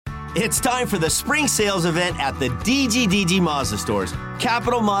It's time for the spring sales event at the DGDG Mazda stores.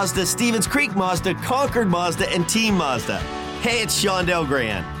 Capital Mazda, Stevens Creek Mazda, Concord Mazda, and Team Mazda. Hey, it's Shondell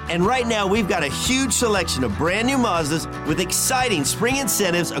Grand. And right now, we've got a huge selection of brand new Mazdas with exciting spring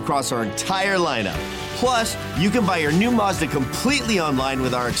incentives across our entire lineup. Plus, you can buy your new Mazda completely online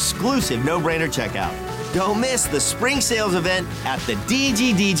with our exclusive no-brainer checkout. Don't miss the spring sales event at the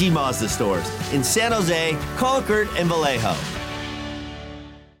DGDG Mazda stores in San Jose, Concord, and Vallejo.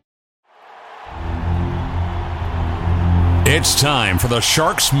 It's time for the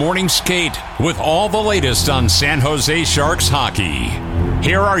Sharks Morning Skate with all the latest on San Jose Sharks hockey.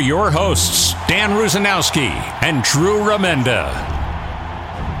 Here are your hosts, Dan Rusanowski and Drew Remenda.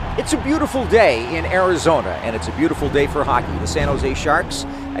 It's a beautiful day in Arizona, and it's a beautiful day for hockey. The San Jose Sharks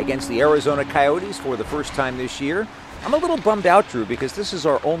against the Arizona Coyotes for the first time this year. I'm a little bummed out, Drew, because this is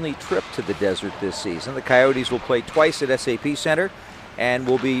our only trip to the desert this season. The Coyotes will play twice at SAP Center, and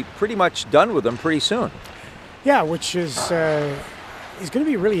we'll be pretty much done with them pretty soon. Yeah, which is going to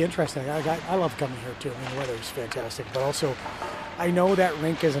be really interesting. I love coming here too. I mean, the weather is fantastic, but also I know that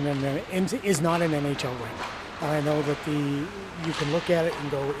rink is not an NHL rink. And I know that you can look at it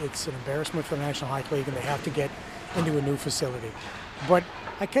and go, it's an embarrassment for the National Hockey League, and they have to get into a new facility. But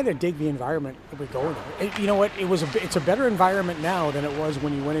I kind of dig the environment that we're going to. You know what? It's a better environment now than it was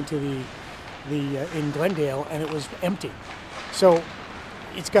when you went into in Glendale and it was empty. So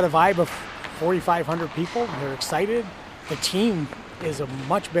it's got a vibe of 4,500 people. They're excited. The team is a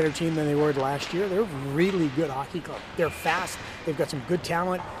much better team than they were last year. They're a really good hockey club. They're fast. They've got some good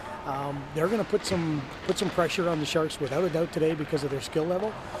talent. They're going to put some pressure on the Sharks without a doubt today because of their skill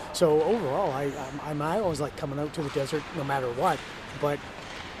level. So overall, I always like coming out to the desert no matter what. But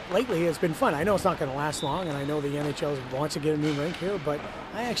lately, it's been fun. I know it's not going to last long, and I know the NHL wants to get a new rink here, but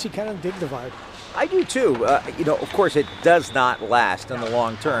I actually kind of dig the vibe. I do too. Of course, it does not last in the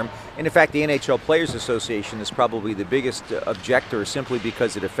long term. And in fact, the NHL Players Association is probably the biggest objector simply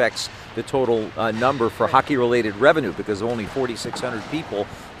because it affects the total number for hockey-related revenue, because only 4,600 people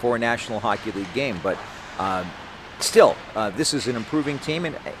for a National Hockey League game. But still, this is an improving team.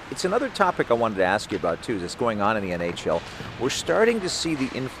 And it's another topic I wanted to ask you about, too, that's going on in the NHL. We're starting to see the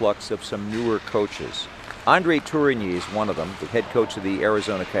influx of some newer coaches. Andre Tourigny is one of them, the head coach of the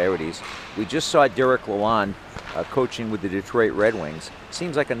Arizona Coyotes. We just saw Derek Lalonde coaching with the Detroit Red Wings.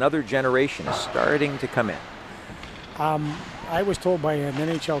 Seems like another generation is starting to come in. I was told by an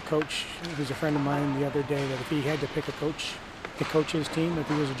NHL coach, who's a friend of mine, the other day, that if he had to pick a coach to coach his team, if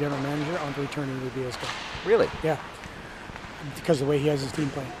he was a general manager, Andre Tourigny would be his guy. Really? Yeah, because of the way he has his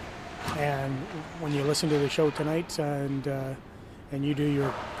team playing. And when you listen to the show tonight and you do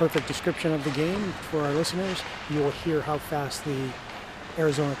your perfect description of the game for our listeners, you'll hear how fast the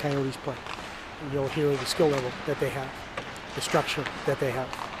Arizona Coyotes play. You'll hear the skill level that they have, the structure that they have.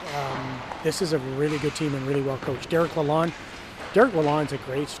 This is a really good team and really well coached. Derek Lalonde's a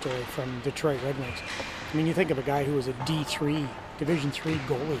great story from Detroit Red Wings. I mean, you think of a guy who was a D3, Division III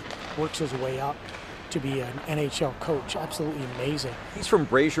goalie, works his way up to be an NHL coach. Absolutely amazing. He's from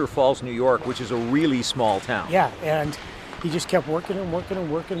Brazier Falls, New York, which is a really small town. Yeah, and he just kept working,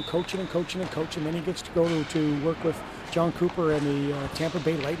 coaching. Then he gets to go to work with John Cooper and the Tampa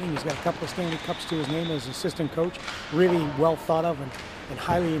Bay Lightning. He's got a couple of Stanley Cups to his name as assistant coach. Really well thought of and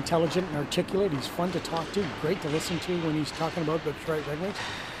highly intelligent and articulate. He's fun to talk to, great to listen to when he's talking about the Detroit Red Wings.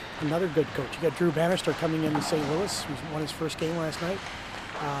 Another good coach. You got Drew Bannister coming in to St. Louis, who's won his first game last night.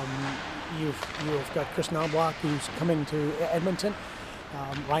 You've got Chris Knobloch, who's coming to Edmonton.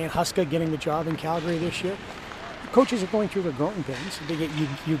 Ryan Huska getting the job in Calgary this year. Coaches are going through their growing pains.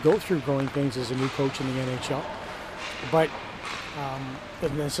 You go through growing pains as a new coach in the NHL. But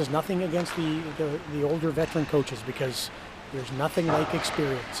this is nothing against the older veteran coaches, because there's nothing like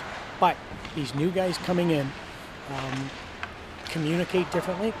experience. But these new guys coming in communicate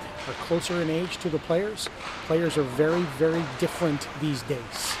differently, are closer in age to the players. Players are very, very different these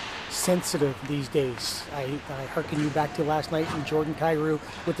days. Sensitive these days. I hearken you back to last night in Jordan Kyrou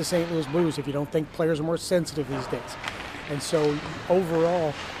with the St. Louis Blues, if you don't think players are more sensitive these days. And so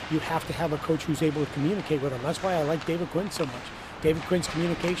overall, you have to have a coach who's able to communicate with them. That's why I like David Quinn so much. David Quinn's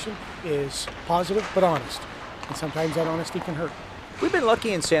communication is positive but honest. And sometimes that honesty can hurt. We've been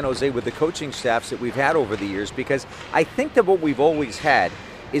lucky in San Jose with the coaching staffs that we've had over the years, because I think that what we've always had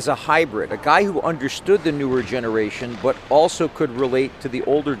is a hybrid, a guy who understood the newer generation but also could relate to the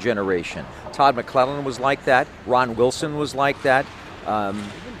older generation. Todd McClellan was like that. Ron Wilson was like that.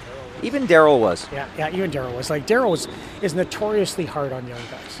 Even Darryl was. Yeah, even Darryl was. Like, Darryl is notoriously hard on young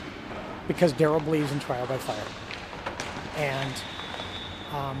guys because Darryl believes in trial by fire. And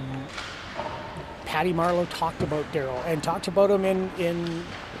Patty Marleau talked about Darryl and talked about him in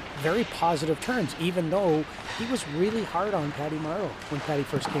very positive terms, even though he was really hard on Patty Marleau when Patty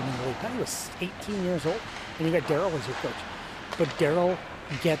first came in the league. Patty was 18 years old, and you got Daryl as your coach. But Daryl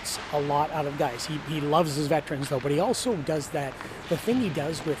gets a lot out of guys. He loves his veterans, though, but he also does that. The thing he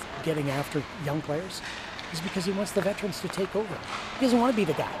does with getting after young players is because he wants the veterans to take over. He doesn't want to be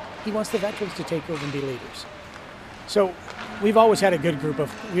the guy. He wants the veterans to take over and be leaders. So we've always had good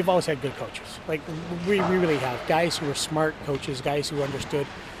coaches. Like, we really have. Guys who are smart coaches, guys who understood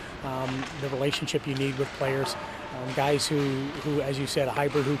the relationship you need with players, guys who, as you said, a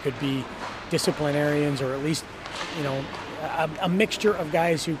hybrid who could be disciplinarians, or at least, a mixture of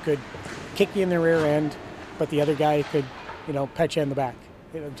guys who could kick you in the rear end, but the other guy could, pat you in the back.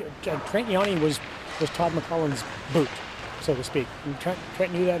 Trent Yawney was Todd McClellan's boot, so to speak. And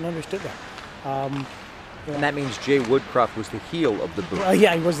Trent knew that and understood that. And that means Jay Woodcroft was the heel of the boot.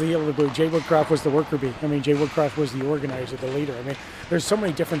 Yeah, he was the heel of the boot. Jay Woodcroft was the worker bee. Jay Woodcroft was the organizer, the leader. There's so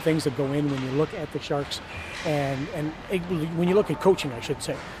many different things that go in when you look at the Sharks, and when you look at coaching, I should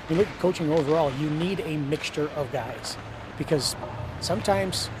say. When you look at coaching overall, you need a mixture of guys, because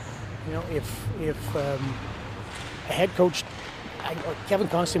sometimes, if a head coach, Kevin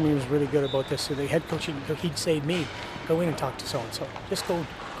Constantine was really good about this. So the head coach, he'd say to me, go in and talk to so-and-so. Just go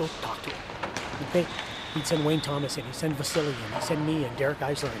talk to him. Okay? He'd send Wayne Thomas in, he'd send Vasily in, he'd send me and Derek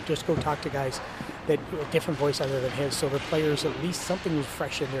Eisler in. Just go talk to guys that a different voice other than his, so the players, at least something was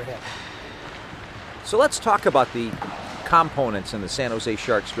fresh in their head. So let's talk about the components in the San Jose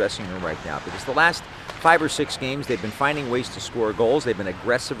Sharks dressing room right now, because the last 5 or 6 games, they've been finding ways to score goals. They've been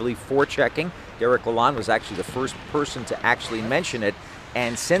aggressively forechecking. Derek Lalonde was actually the first person to actually mention it,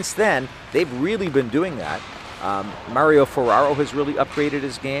 and since then, they've really been doing that. Mario Ferraro has really upgraded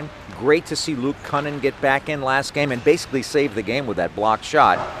his game. Great to see Luke Cunnin get back in last game and basically save the game with that blocked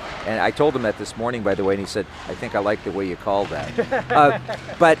shot. And I told him that this morning, by the way, and he said, I think I like the way you called that.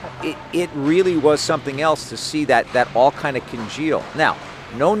 But it really was something else to see that all kind of congeal. Now,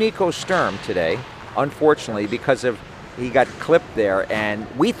 no Nico Sturm today, unfortunately, because he got clipped there, and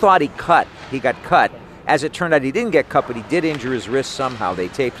we thought he got cut. As it turned out, he didn't get cut, but he did injure his wrist somehow. They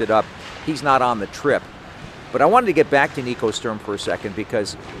taped it up. He's not on the trip. But I wanted to get back to Nico Sturm for a second,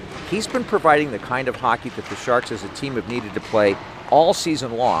 because he's been providing the kind of hockey that the Sharks as a team have needed to play all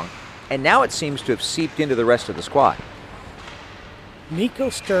season long, and now it seems to have seeped into the rest of the squad. Nico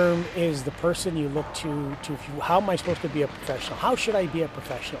Sturm is the person you look to how am I supposed to be a professional? How should I be a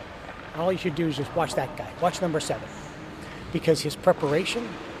professional? All you should do is just watch that guy. Watch number 7. Because his preparation,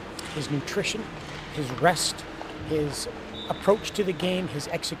 his nutrition, his rest, his approach to the game, his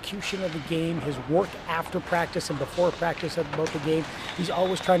execution of the game, his work after practice and before practice about the game, he's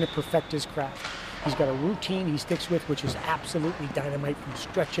always trying to perfect his craft. He's got a routine he sticks with, which is absolutely dynamite, from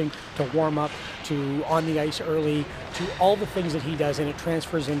stretching to warm up to on the ice early to all the things that he does, and it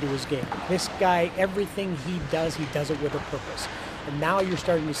transfers into his game. This guy, everything he does it with a purpose. And now you're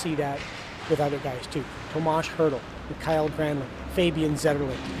starting to see that with other guys too. Tomas Hertl, Kyle Granlund, Fabian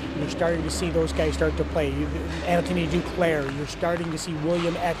Zetterlund. You're starting to see those guys start to play. Anthony Duclair. You're starting to see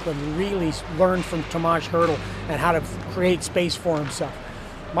William Eklund really learn from Tomas Hertl and how to create space for himself.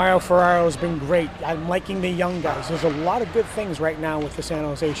 Mario Ferraro has been great. I'm liking the young guys. There's a lot of good things right now with the San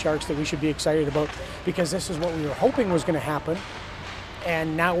Jose Sharks that we should be excited about, because this is what we were hoping was going to happen,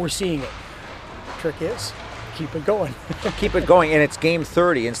 and now we're seeing it. Trick is, keep it going. Keep it going, and it's game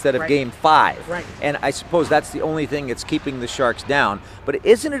 30 instead of game 5. Right. And I suppose that's the only thing that's keeping the Sharks down. But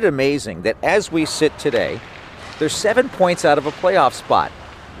isn't it amazing that as we sit today, they're 7 points out of a playoff spot?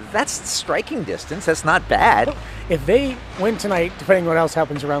 That's striking distance. That's not bad. If they win tonight, depending on what else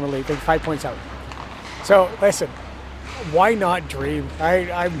happens around the league, they're 5 points out. So listen, why not dream?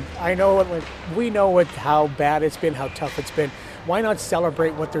 I know, we know how bad it's been, how tough it's been. Why not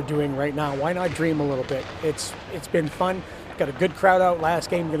celebrate what they're doing right now? Why not dream a little bit? It's been fun. Got a good crowd out last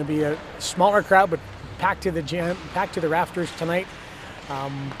game. Going to be a smaller crowd, but packed to the gym, packed to the rafters tonight.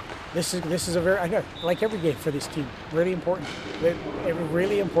 This is a very, I know, like every game for this team, really important.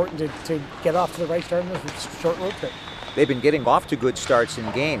 Really important to get off to the right start in this short road trip. They've been getting off to good starts in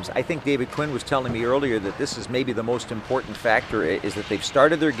games. I think David Quinn was telling me earlier that this is maybe the most important factor, is that they've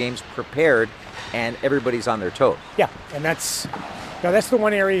started their games prepared and everybody's on their toes. Yeah, and that's the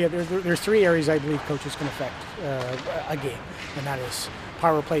one area. There's 3 areas I believe coaches can affect a game, and that is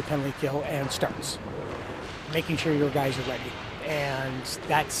power play, penalty kill, and starts. Making sure your guys are ready. And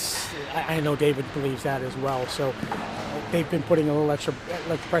I know David believes that as well. So they've been putting a little extra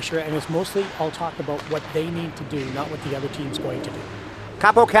pressure, and it's mostly all talk about what they need to do, not what the other team's going to do.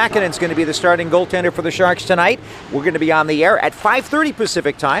 Kaapo Kähkönen's going to be the starting goaltender for the Sharks tonight. We're going to be on the air at 5:30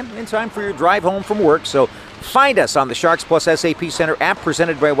 Pacific time, in time for your drive home from work. So find us on the Sharks Plus SAP Center app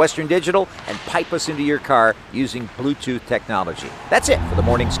presented by Western Digital and pipe us into your car using Bluetooth technology. That's it for the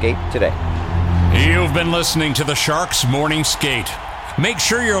Morning Skate today. You've been listening to the Sharks Morning Skate. Make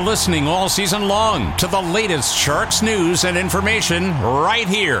sure you're listening all season long to the latest Sharks news and information right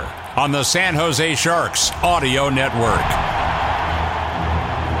here on the San Jose Sharks Audio Network.